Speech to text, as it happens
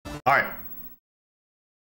All right.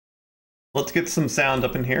 Let's get some sound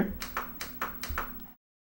up in here.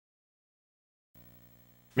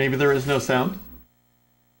 Maybe there is no sound.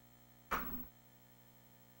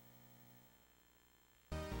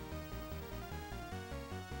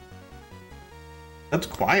 That's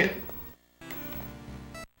quiet.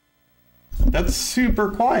 That's super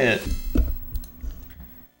quiet.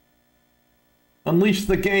 Unleash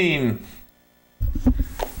the game.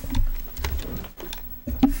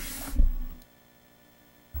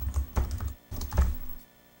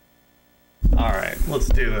 Alright, let's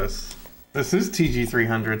do this. This is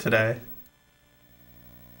TG300 today.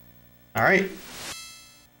 Alright.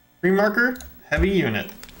 Green marker, heavy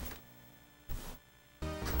unit.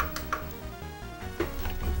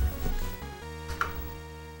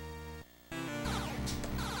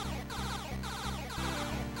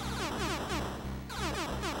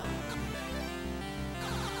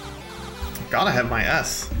 Gotta have my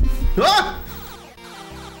S. Ah!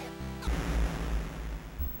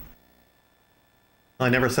 I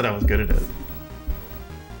never said I was good at it.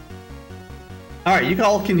 Alright, you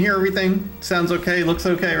all can hear everything. Sounds okay, looks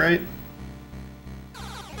okay, right?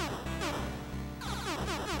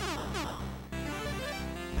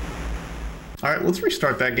 Alright, let's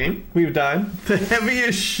restart that game. We've died. The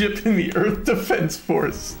heaviest ship in the Earth Defense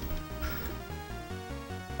Force.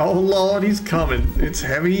 Oh lord, he's coming. It's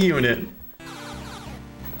heavy unit.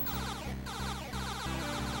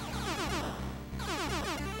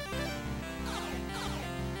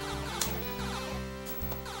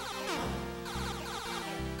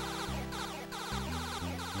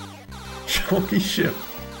 Chunky ship.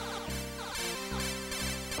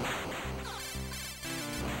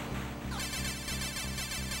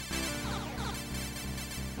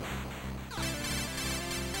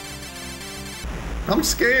 I'm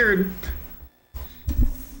scared.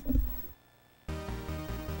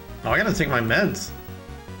 Oh, I gotta take my meds.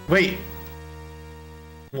 Wait.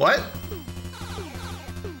 What?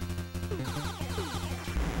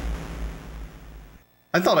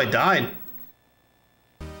 I thought I died.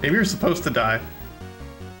 Maybe you're supposed to die.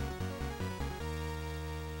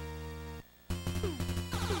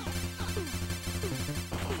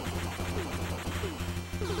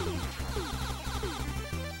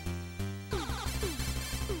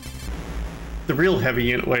 The real heavy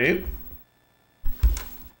unit, wait.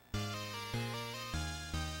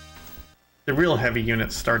 The real heavy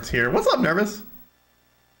unit starts here. What's up, Nervous?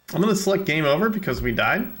 I'm gonna select game over because we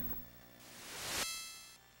died.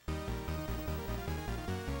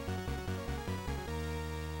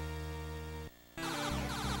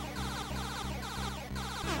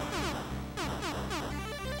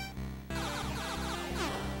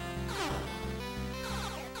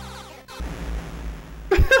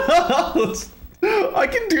 I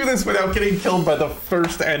can do this without getting killed by the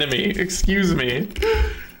first enemy. Excuse me.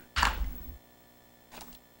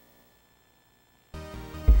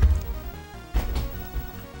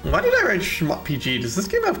 Why did I write Shmup PG? Does this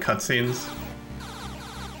game have cutscenes?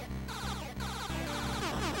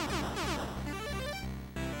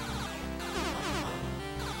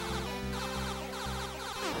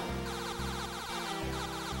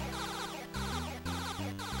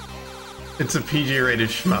 It's a PG-rated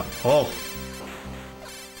shmup. Oh.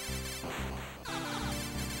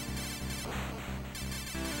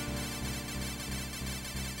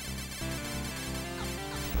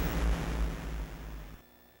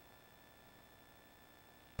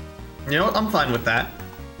 You know what? I'm fine with that.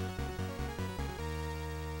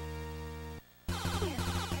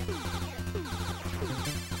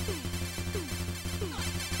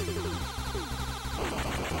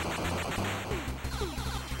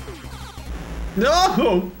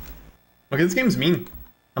 No! Okay, this game's mean.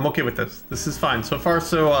 I'm okay with this. This is fine. So far,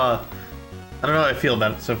 so, I don't know how I feel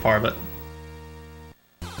about it so far, but...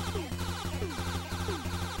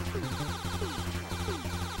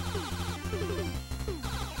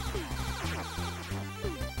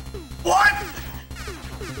 What?!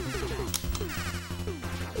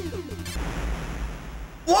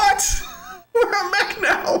 What?! We're a mech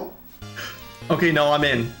now! Okay, no, I'm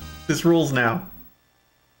in. This rules now.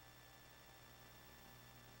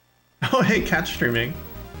 Oh, hey, cat streaming.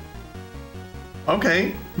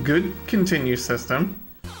 Okay, good continue system.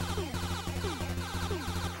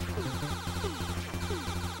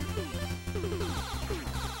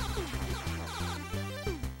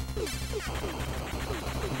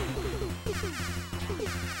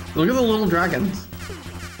 Look at the little dragons.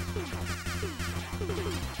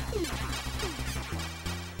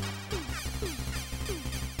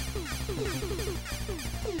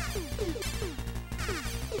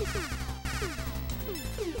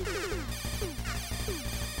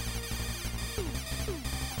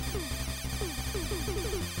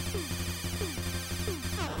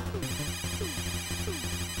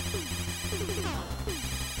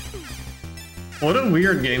 What a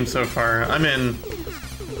weird game so far. I'm in.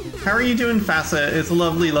 How are you doing, Facet? It's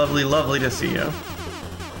lovely, lovely, lovely to see you.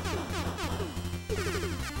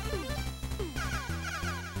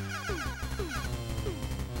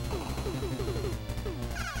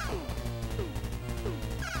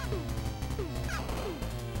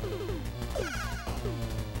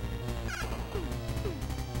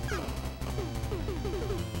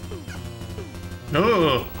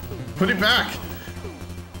 Oh, put it back.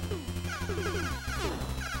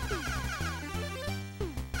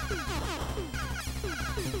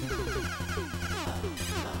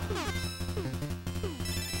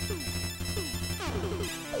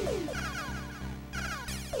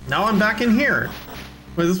 Now I'm back in here.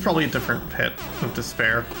 Wait, this is probably a different pit of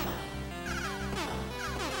despair.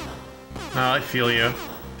 Oh, I feel you.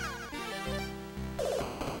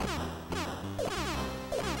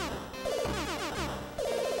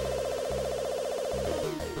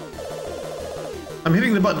 I'm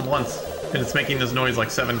hitting the button once, and it's making this noise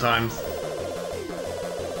like 7 times.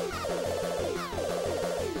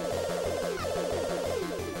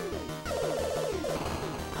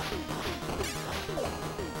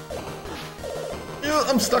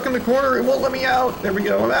 I'm stuck in the corner, it won't let me out. There we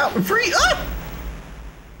go, I'm out, I'm free! Ah!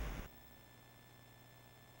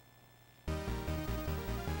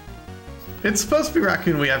 It's supposed to be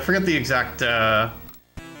Raccoon Wii, I forget the exact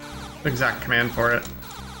command for it.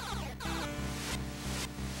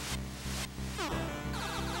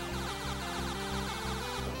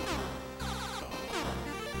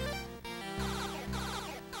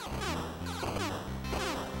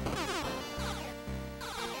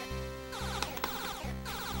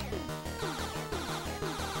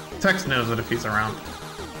 Tex knows it if he's around.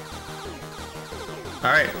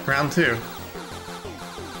 Alright, round 2.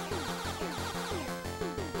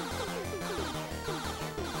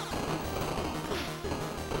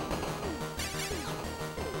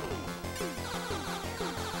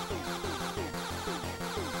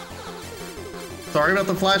 Sorry about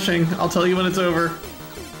the flashing. I'll tell you when it's over.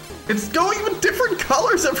 It's going with different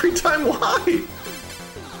colors every time. Why?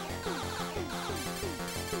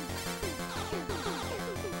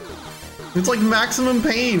 It's like maximum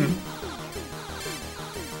pain.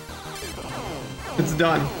 It's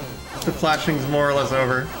done. The flashing's more or less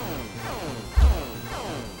over.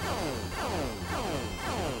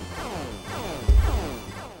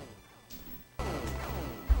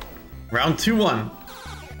 Round 2-1.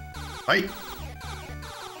 Fight.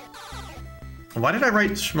 Why did I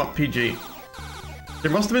write Shmup PG?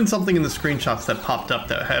 There must have been something in the screenshots that popped up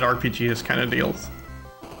that had RPG-ish kind of deals.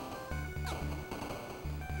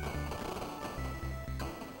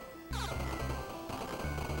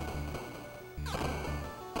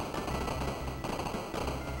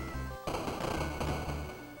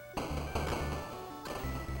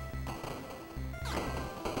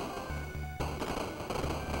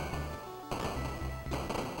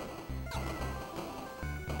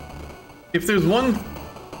 If there's one...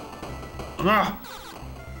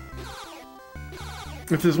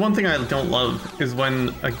 If there's one thing I don't love, is when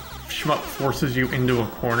a shmup forces you into a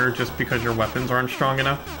corner just because your weapons aren't strong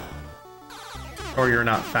enough. Or you're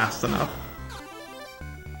not fast enough.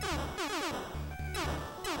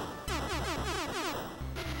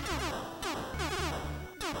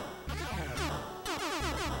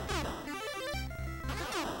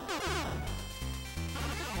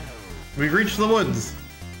 We've reached the woods.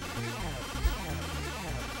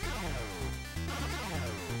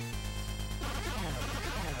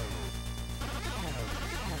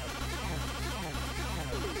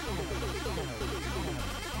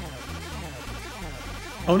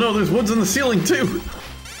 Oh no, there's woods in the ceiling too!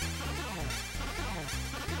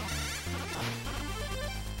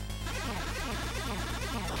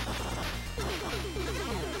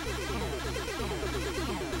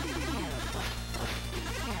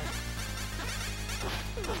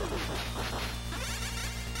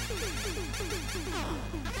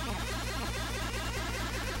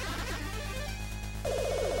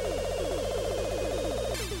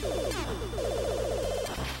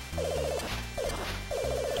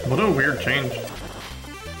 What a weird change.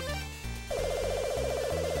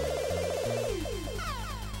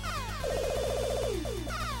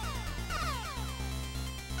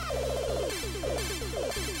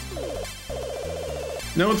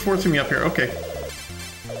 No, it's forcing me up here. Okay.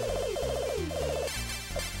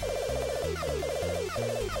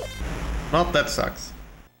 Well, that sucks.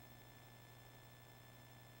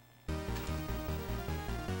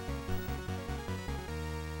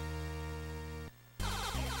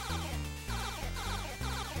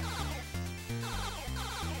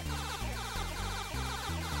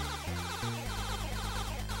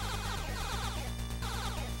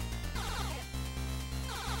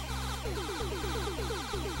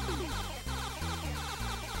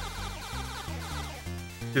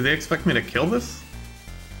 Do they expect me to kill this?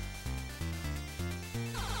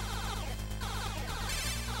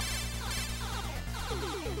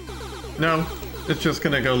 No, it's just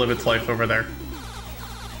gonna go live its life over there.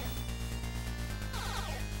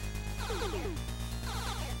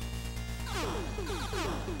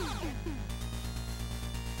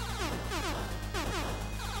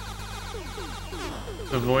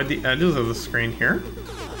 Avoid the edges of the screen here.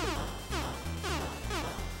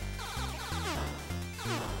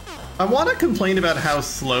 I want to complain about how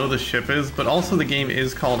slow the ship is, but also the game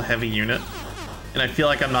is called Heavy Unit, and I feel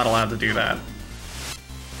like I'm not allowed to do that.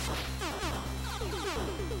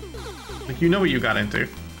 Like, you know what you got into.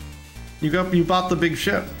 You bought the big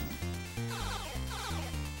ship.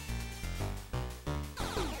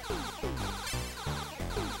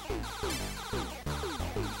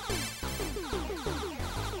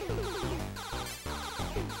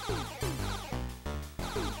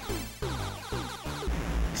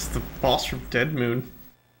 Boss from Dead Moon.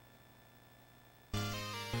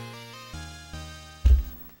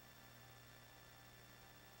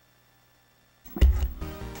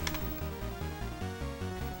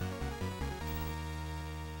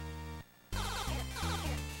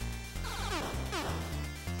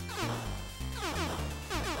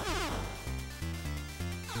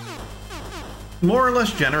 More or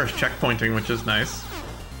less generous checkpointing, which is nice.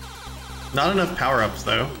 Not enough power-ups,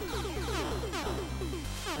 though.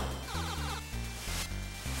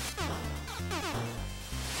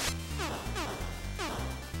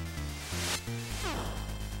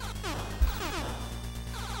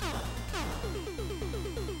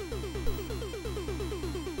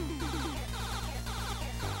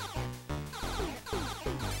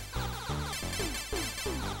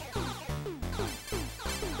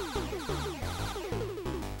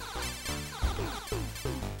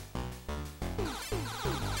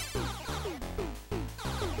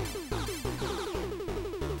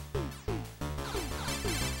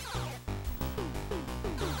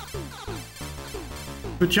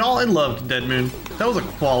 But y'all, I loved Dead Moon. That was a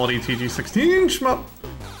quality TG16 shmup.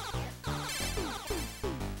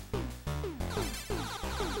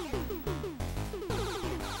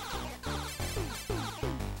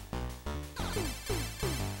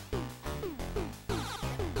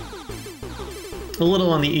 A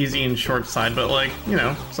little on the easy and short side, but like, you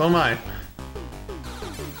know, so am I.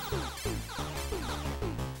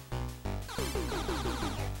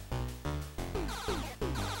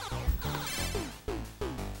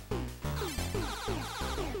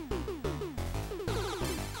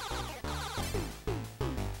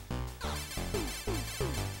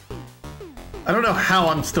 I don't know how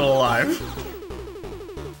I'm still alive.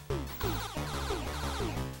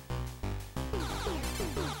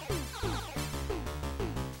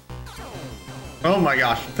 Oh my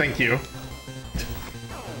gosh, thank you.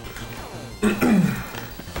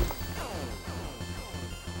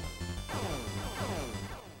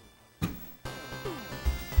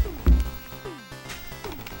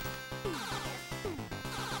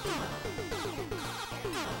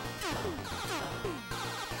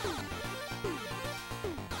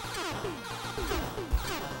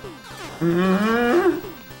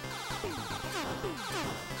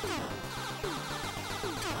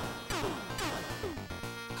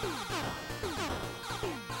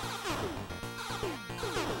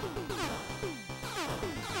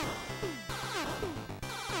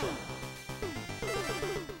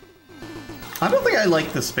 I don't think I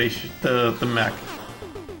like the space, the mech.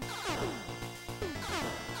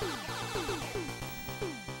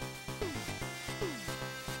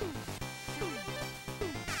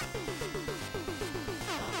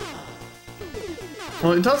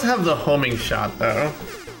 Well, it does have the homing shot, though.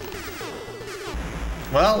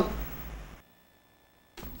 Well,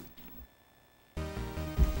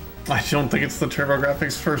 I don't think it's the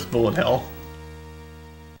Turbografx first bullet hell.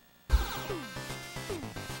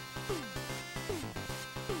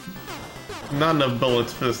 Not enough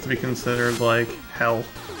bullets for this to be considered, like, hell.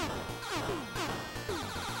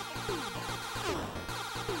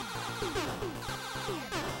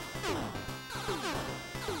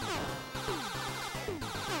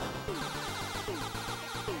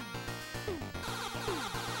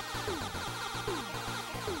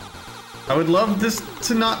 I would love this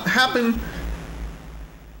to not happen.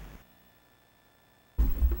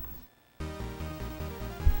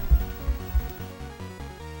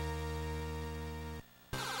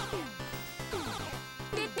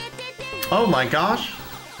 Oh my gosh,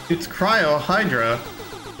 it's Cryo Hydra.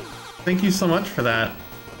 Thank you so much for that.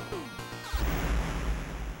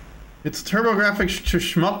 It's Turbografx to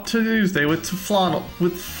Shmup Tuesday with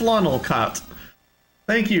FlannelKat.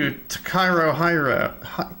 Thank you, Takiro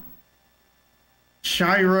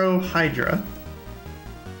Shiro Hydra.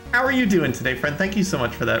 How are you doing today, friend? Thank you so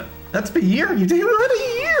much for that. That's been a year. You did it already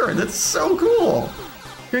a year. That's so cool.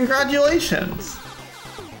 Congratulations.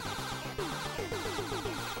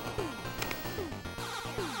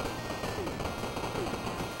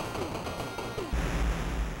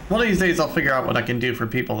 One of these days I'll figure out what I can do for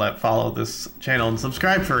people that follow this channel and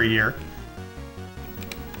subscribe for a year.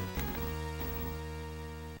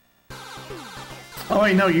 Oh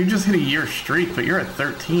wait, no, you just hit a year streak, but you're at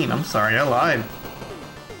 13. I'm sorry, I lied.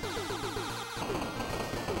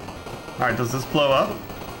 Alright, does this blow up?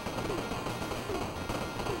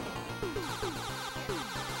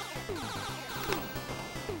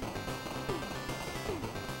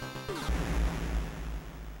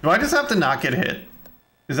 Do I just have to not get hit?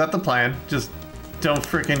 Is that the plan? Just don't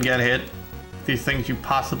freaking get hit. These things you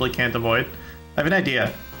possibly can't avoid. I have an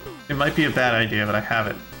idea. It might be a bad idea, but I have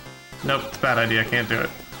it. Nope, it's a bad idea. I can't do it.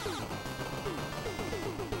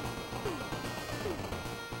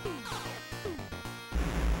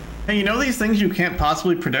 Hey, you know these things you can't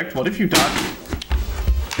possibly predict? What if you dodge?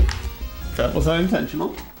 That was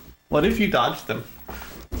unintentional. What if you dodged them?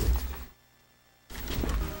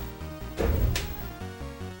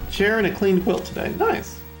 Chair and a clean quilt today.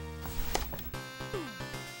 Nice.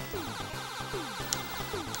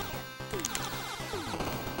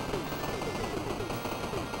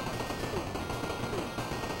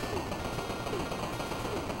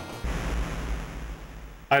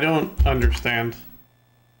 I don't understand.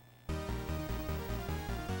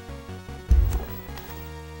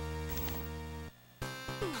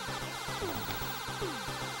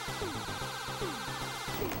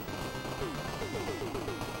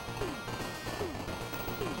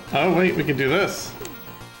 Oh wait, we can do this.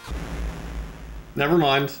 Never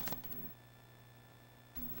mind.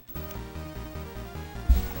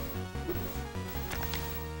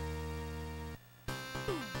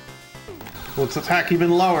 Let's attack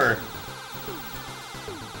even lower.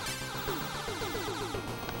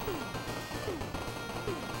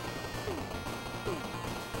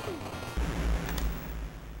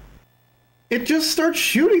 It just starts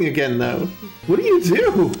shooting again, though. What do you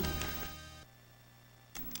do?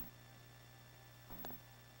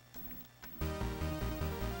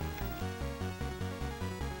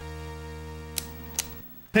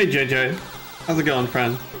 Hey, JJ. How's it going,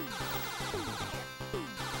 friend?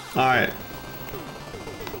 Alright.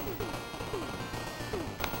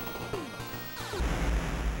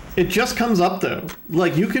 It just comes up, though.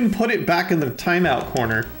 Like, you can put it back in the timeout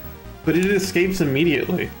corner, but it escapes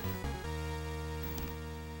immediately.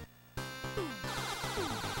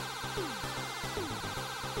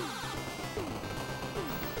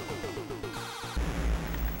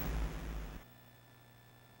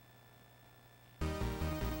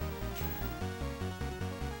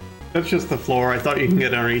 That's just the floor. I thought you can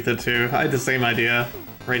get underneath it too. I had the same idea.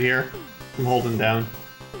 Right here. I'm holding down.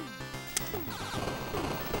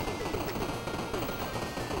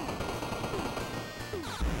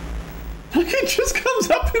 Look, it just comes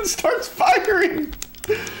up and starts firing!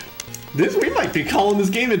 We might be calling this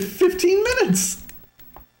game at 15 minutes!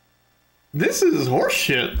 This is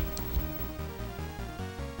horseshit.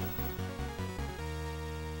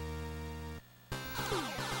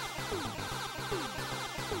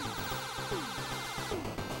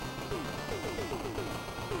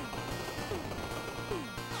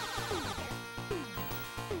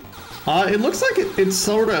 It looks like it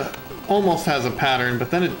sort of almost has a pattern, but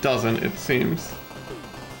then it doesn't, it seems.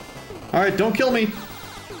 Alright, don't kill me!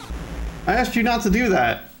 I asked you not to do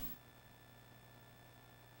that.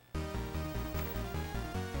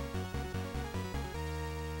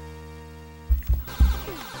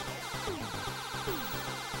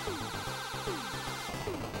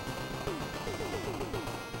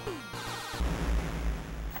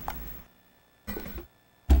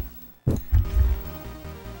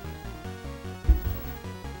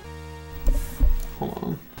 Hold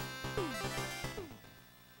on.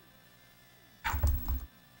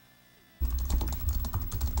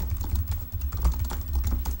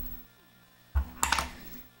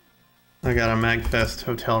 I got a MagFest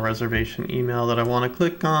hotel reservation email that I want to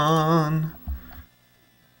click on.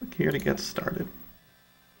 Click here to get started.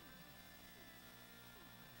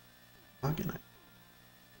 Login.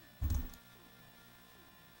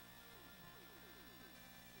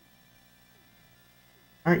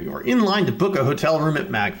 Alright, you are in line to book a hotel room at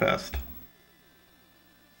MagFest.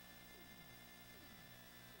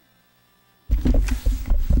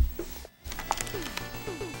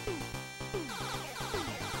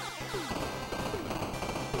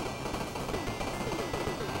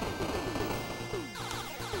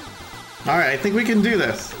 Alright, I think we can do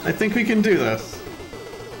this. I think we can do this.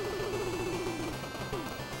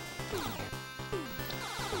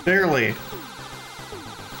 Barely.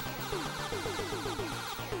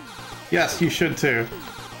 Yes, you should too.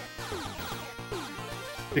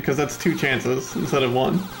 Because that's 2 chances instead of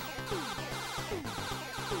 1.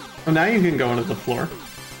 Oh, now you can go into the floor.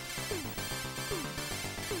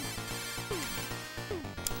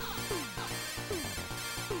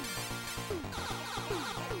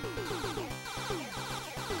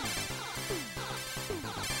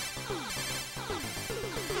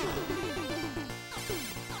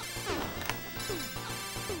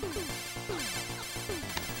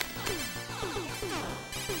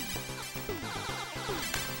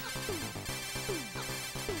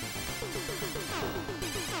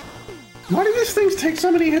 Why do these things take so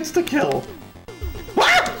many hits to kill?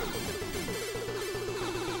 Ah!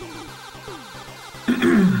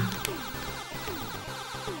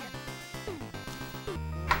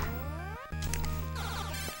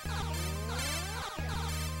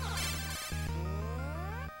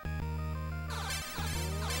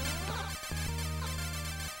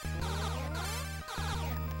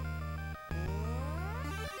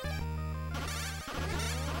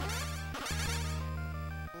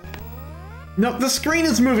 No, the screen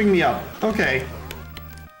is moving me up. Okay.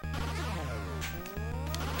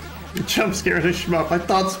 Jump scared a shmup. I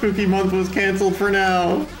thought Spooky Month was canceled for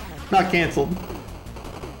now. Not canceled.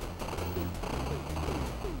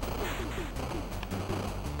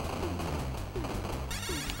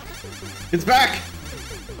 It's back!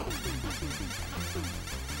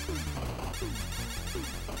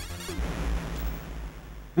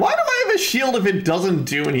 Why do I have a shield if it doesn't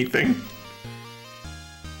do anything?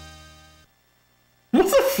 What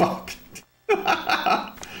the fuck?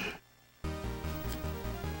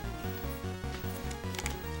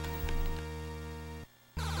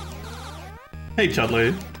 Hey,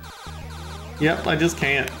 Chudley. Yep, I just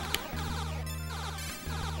can't.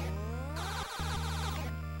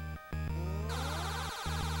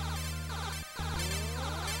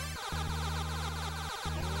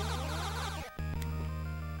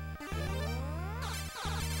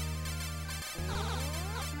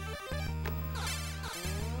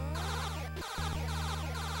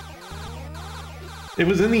 It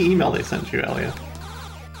was in the email they sent you, Elia.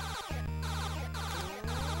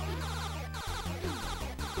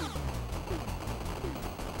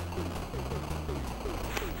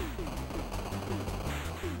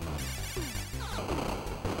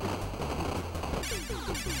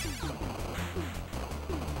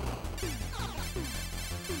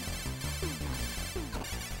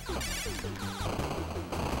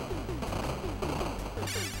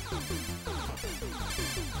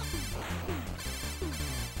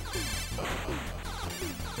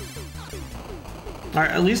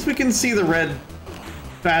 Alright, at least we can see the red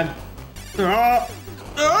bad.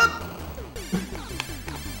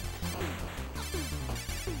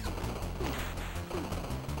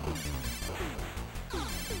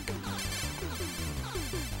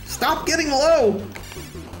 Stop getting low!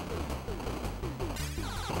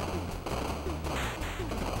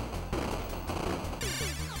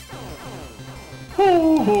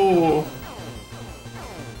 Oh,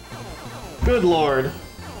 good lord.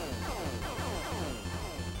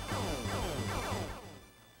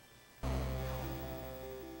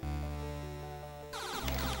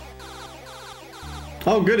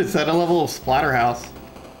 Oh good, it's at a level of Splatterhouse.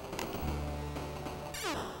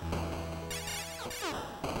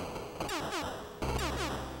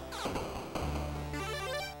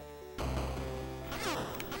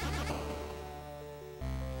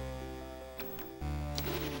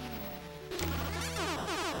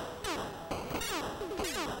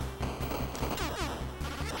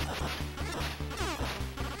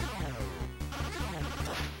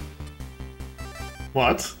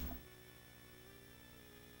 What?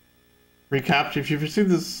 Recap, if you pursue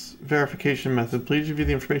this verification method, please review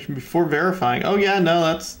the information before verifying. Oh yeah, no,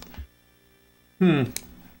 that's... I'm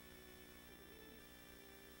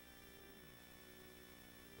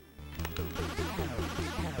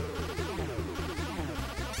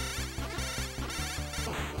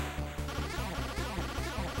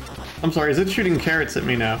sorry, is it shooting carrots at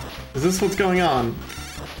me now? Is this what's going on?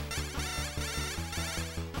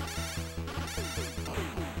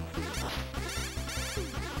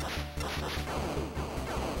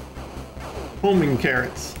 Homing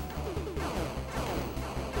carrots.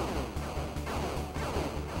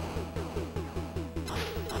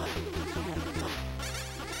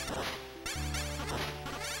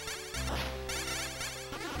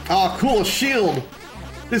 Oh, cool, a shield!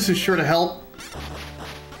 This is sure to help.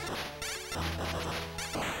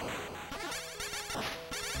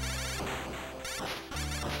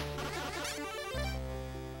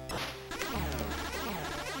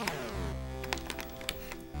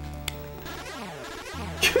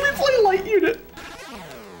 Can we play light unit?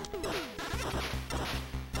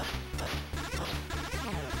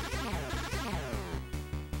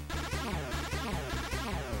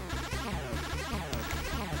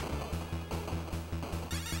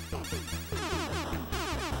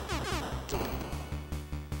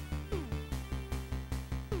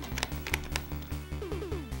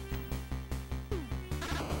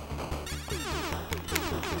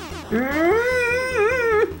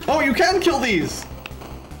 Oh, you can kill these!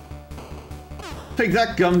 Take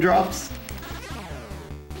that, gumdrops.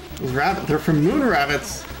 Those rabbit, they're from moon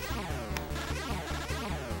rabbits.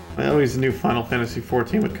 I always knew Final Fantasy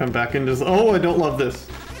XIV would come back and just, oh, I don't love this.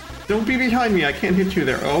 Don't be behind me, I can't hit you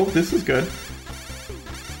there. Oh, this is good.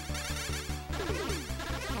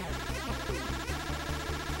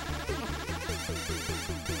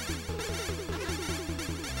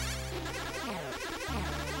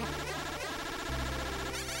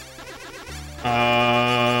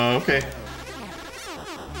 Okay.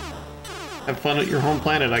 Have fun at your home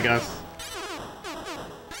planet, I guess.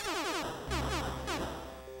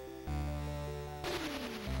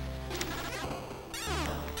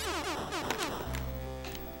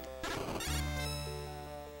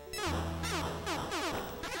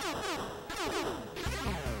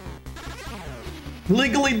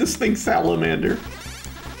 Legally distinct salamander.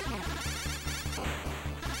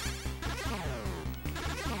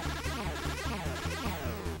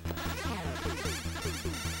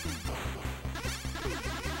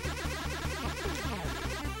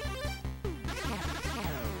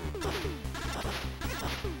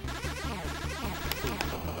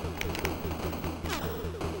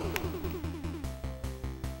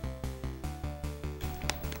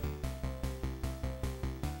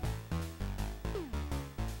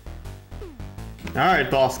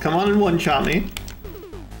 Alright, boss, come on and one-shot me.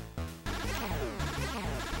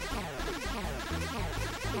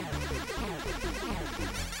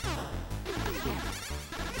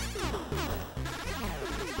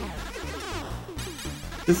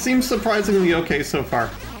 This seems surprisingly okay so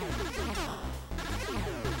far.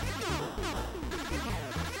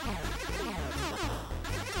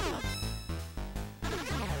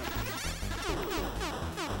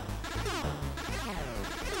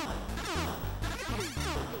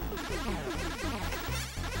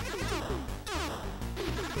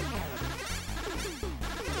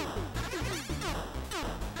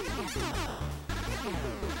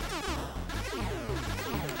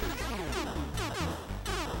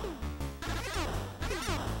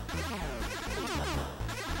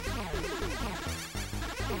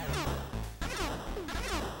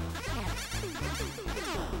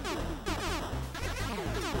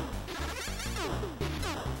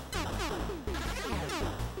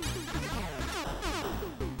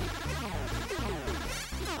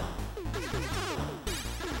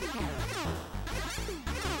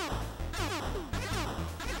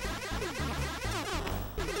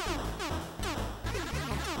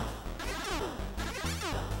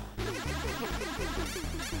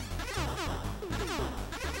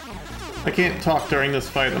 I can't talk during this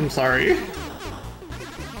fight, I'm sorry.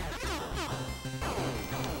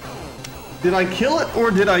 Did I kill it,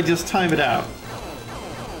 or did I just time it out?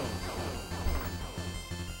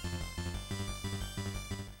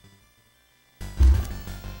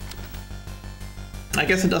 I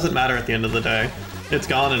guess it doesn't matter at the end of the day. It's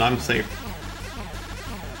gone and I'm safe.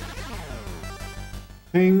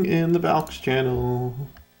 Thing in the Valks channel.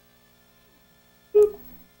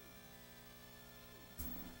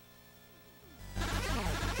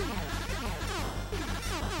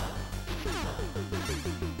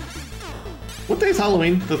 What day's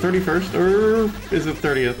Halloween? The 31st? Or is it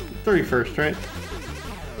 30th? 31st, right?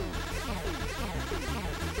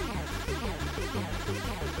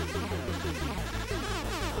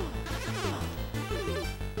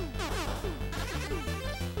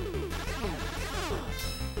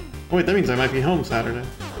 Wait, that means I might be home Saturday.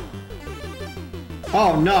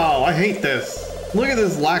 Oh no, I hate this. Look at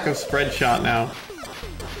this lack of spread shot now.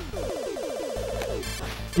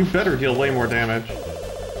 You better deal way more damage.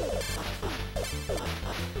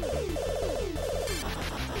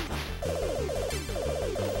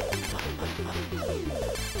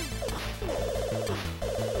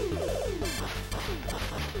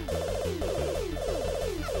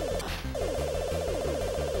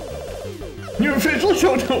 You officially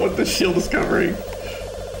don't know what this shield is covering.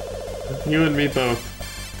 You and me both.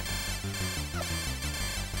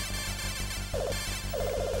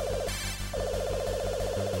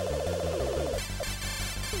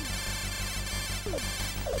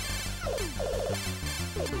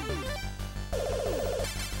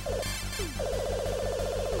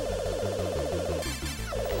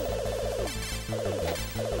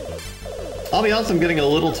 I'll be honest, I'm getting a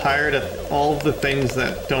little tired of all of the things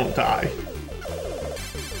that don't die.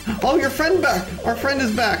 Oh, your friend back! Our friend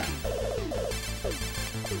is back!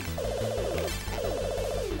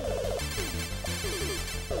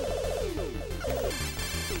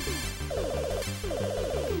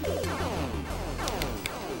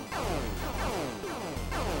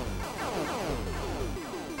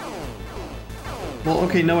 Well,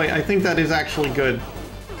 okay, no, wait, I think that is actually good.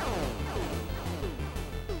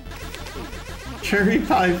 Cherry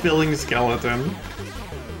pie filling skeleton.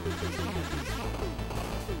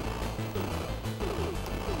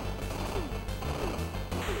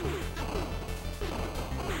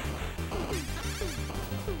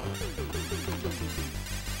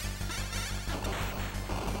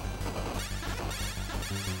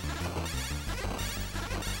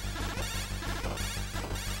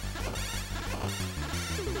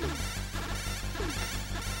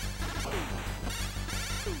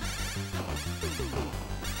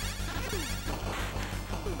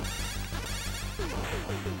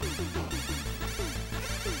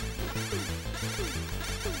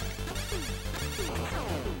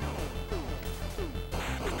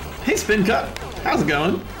 Hey FlannelKat, how's it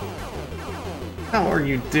going? How are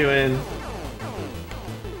you doing?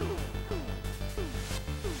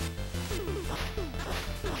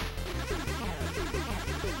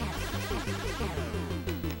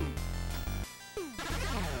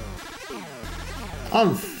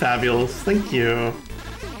 I'm fabulous, thank you.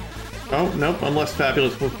 Oh, nope, I'm less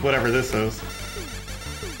fabulous with whatever this is.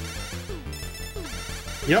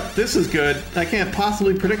 Yep, this is good. I can't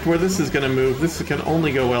possibly predict where this is gonna move. This can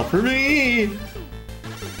only go well for me!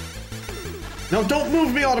 No, don't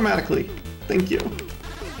move me automatically! Thank you.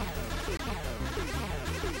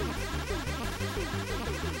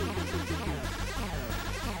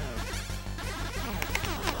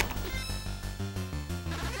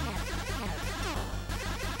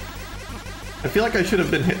 I feel like I should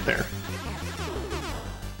have been hit there.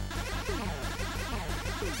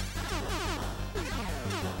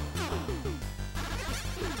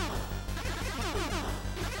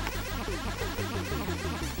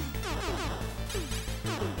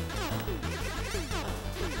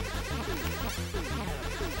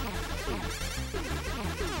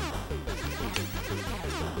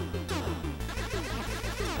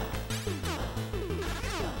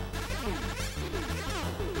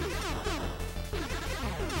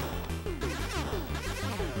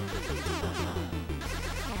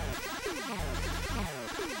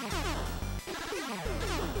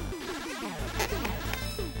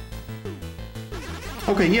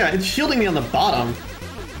 Okay, yeah, it's shielding me on the bottom.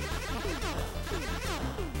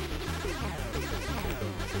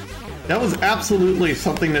 That was absolutely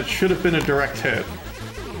something that should have been a direct hit.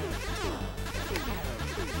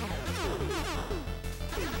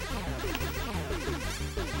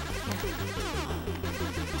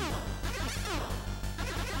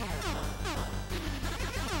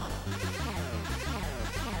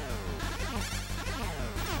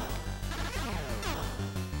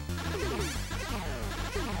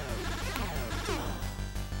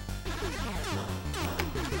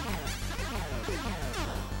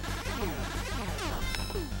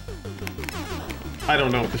 I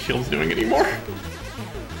don't know what the shield's doing anymore.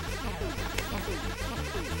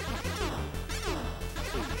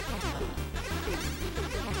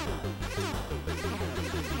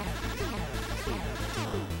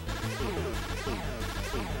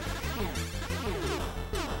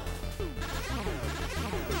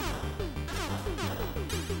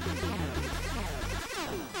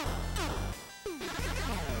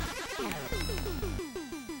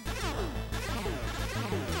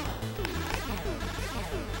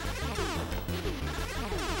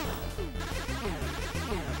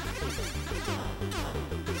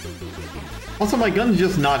 Also, my gun's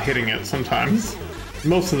just not hitting it sometimes.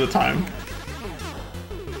 Most of the time.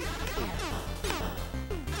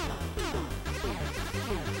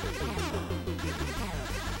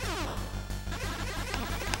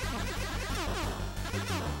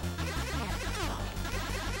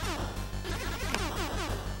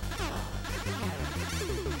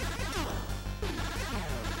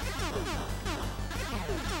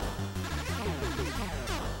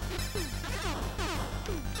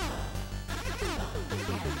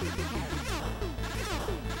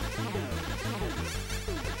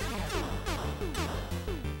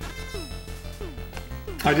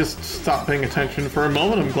 I just stopped paying attention for a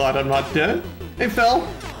moment. I'm glad I'm not dead. Hey, Phil.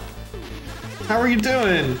 How are you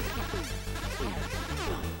doing?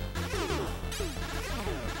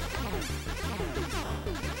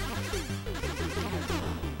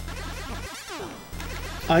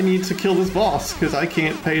 I need to kill this boss, because I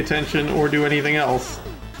can't pay attention or do anything else.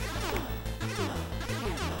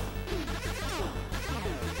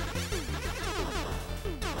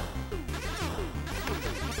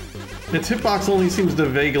 Its hitbox only seems to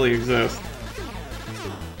vaguely exist.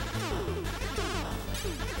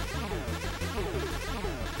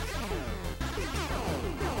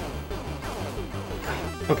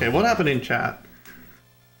 Okay, what happened in chat?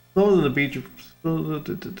 Slower than the beach.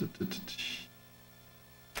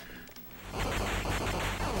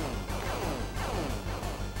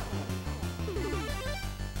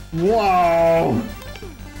 Whoa!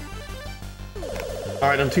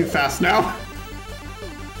 Alright, I'm too fast now.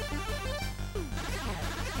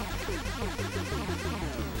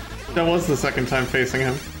 That was the second time facing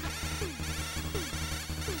him.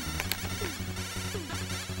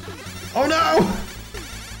 Oh no!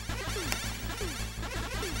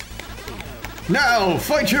 Now,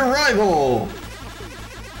 fight your rival!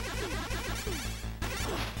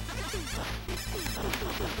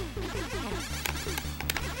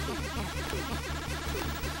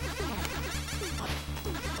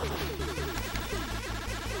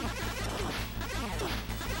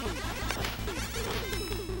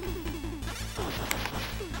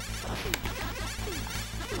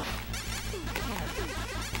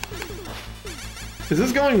 Is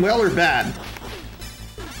this going well or bad?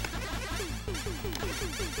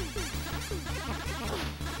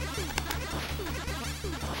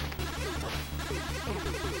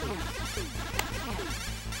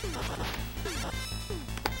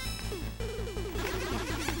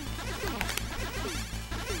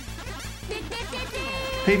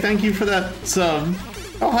 Hey, thank you for that sub.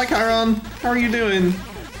 Oh, hi, Chiron. How are you doing?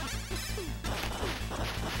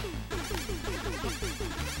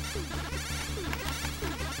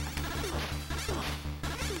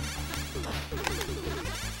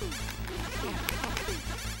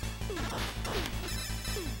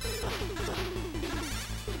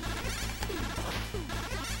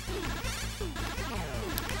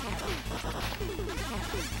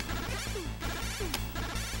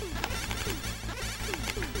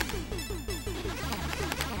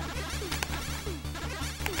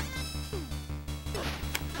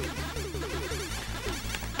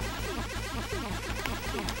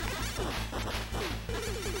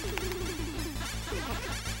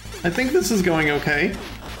 I think this is going okay.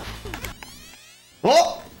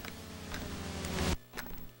 Oh!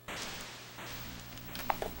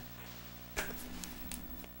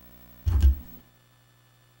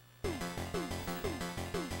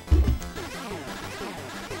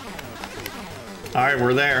 Alright,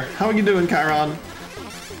 we're there. How are you doing, Chiron?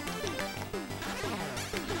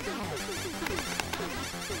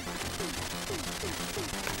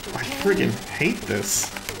 I friggin' hate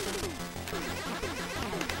this.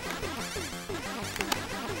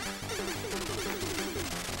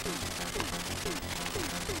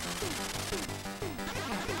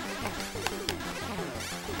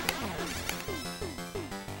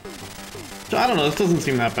 I don't know, this doesn't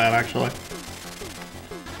seem that bad, actually.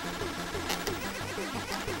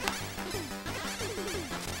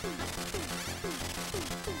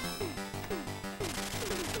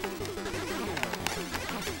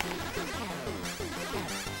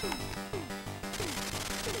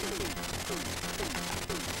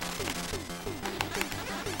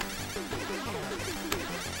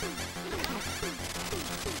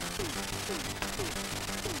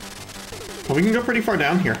 Well, we can go pretty far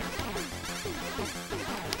down here.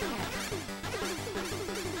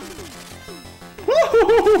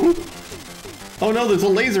 Oh no, there's a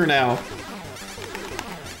laser now.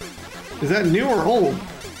 Is that new or old?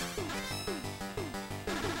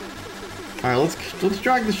 Alright, let's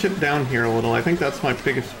drag the ship down here a little. I think that's my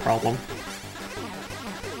biggest problem.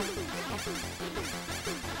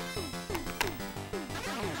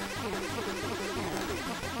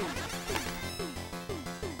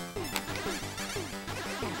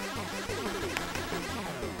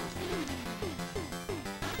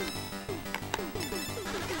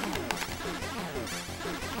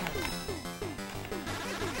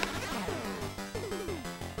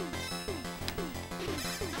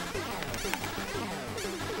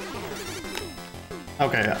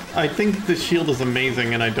 Okay, I think the shield is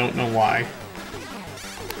amazing and I don't know why.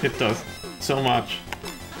 It does so much.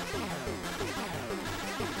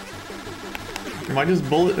 Am I just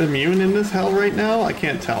bullet immune in this hell right now? I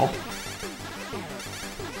can't tell.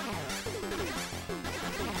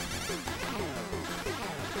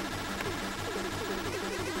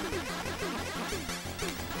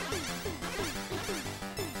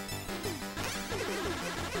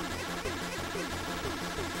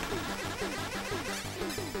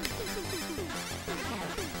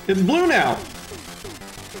 It's blue now!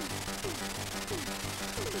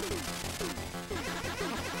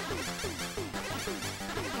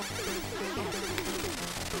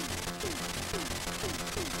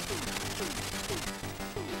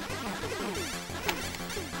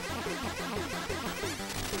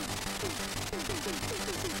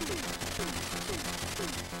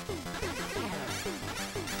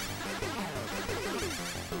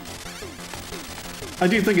 I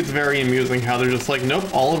do think it's very amusing how they're just like, nope,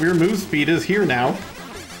 all of your move speed is here now.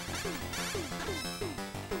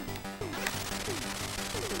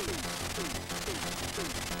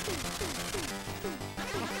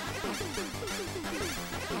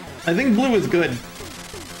 I think blue is good.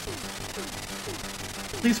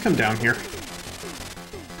 Please come down here.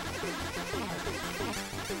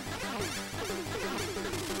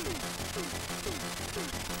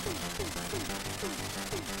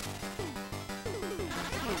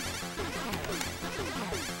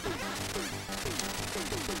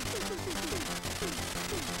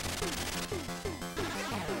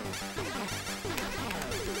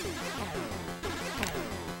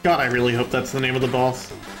 God, I really hope that's the name of the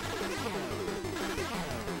boss.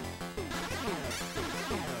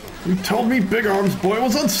 You told me Big Arms Boy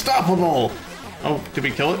was unstoppable! Oh, did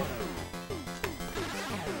we kill it?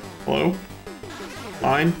 Hello?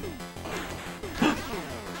 Fine.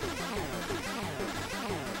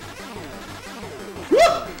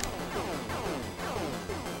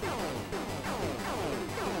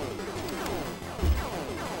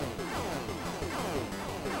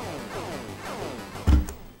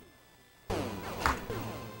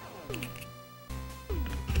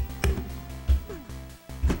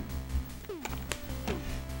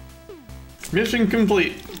 Mission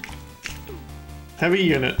complete. Heavy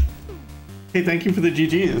unit. Hey, thank you for the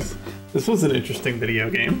GGs. This was an interesting video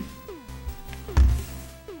game.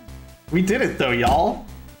 We did it though, y'all.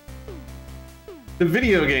 The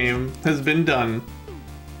video game has been done.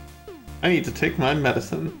 I need to take my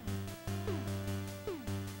medicine.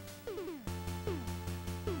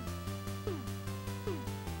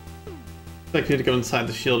 Like you had to go inside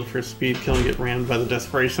the shield for speed kill and get rammed by the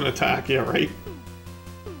desperation attack. Yeah, right.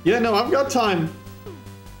 Yeah, no, I've got time.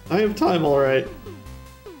 I have time, alright.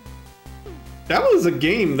 That was a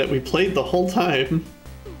game that we played the whole time.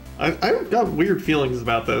 I've got weird feelings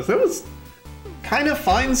about this. It was kind of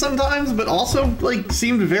fine sometimes, but also, like,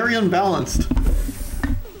 seemed very unbalanced.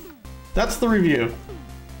 That's the review.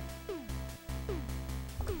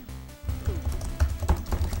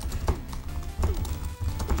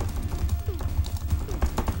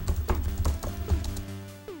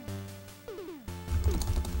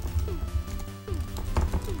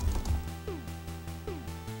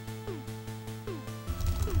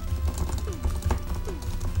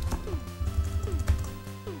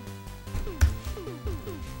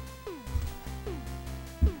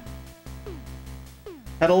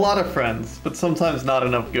 Had a lot of friends, but sometimes not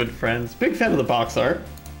enough good friends. Big fan of the box art.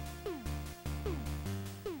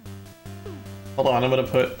 Hold on, I'm gonna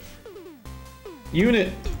put...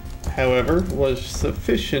 Unit, however, was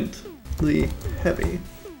sufficiently heavy.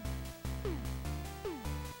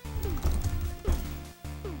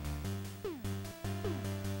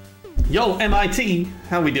 Yo, MIT!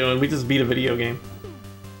 How we doing? We just beat a video game.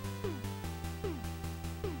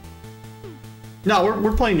 No,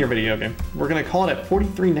 we're playing your video game. We're gonna call it at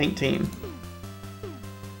 4319.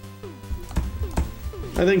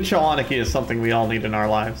 I think Chawaniki is something we all need in our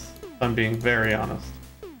lives, if I'm being very honest.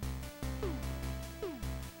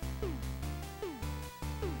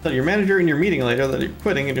 Tell your manager in your meeting later that you're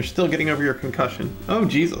quitting and you're still getting over your concussion. Oh,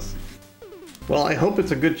 Jesus. Well, I hope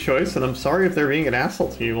it's a good choice, and I'm sorry if they're being an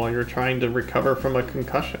asshole to you while you're trying to recover from a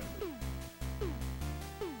concussion.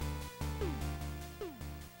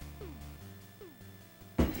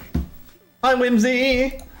 Hi,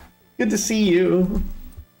 Whimsy! Good to see you.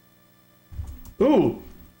 Ooh.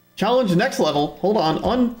 Challenge next level. Hold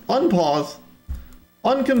on. Unpause.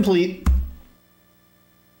 Uncomplete.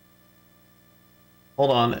 Hold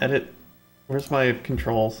on. Edit. Where's my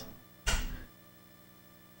controls?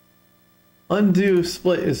 Undo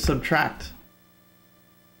split is subtract.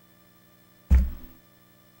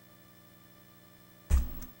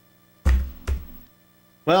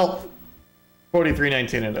 Well,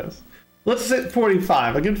 4319 it is. Let's hit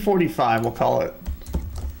 45. A good 45, we'll call it.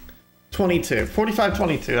 22. 45,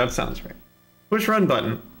 22, that sounds right. Push run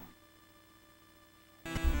button.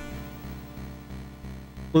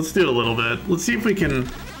 Let's do it a little bit. Let's see if we can...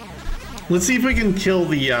 Let's see if we can kill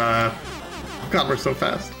the, God, we're so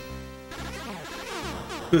fast.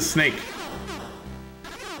 The snake.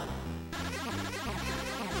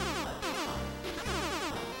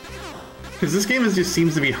 Because this game just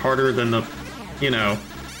seems to be harder than the, you know...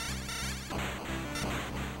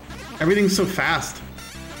 Everything's so fast.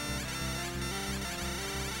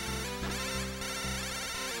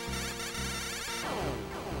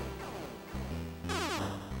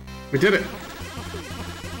 We did it.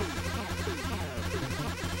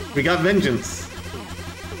 We got vengeance.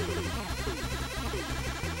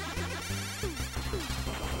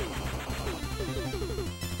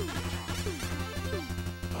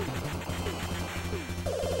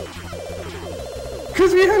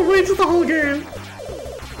 Because we had weights the whole game.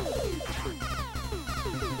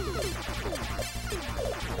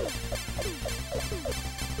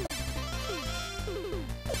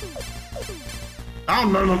 Oh,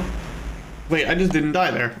 no. Wait, I just didn't die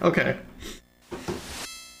there. Okay.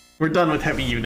 We're done with heavy units.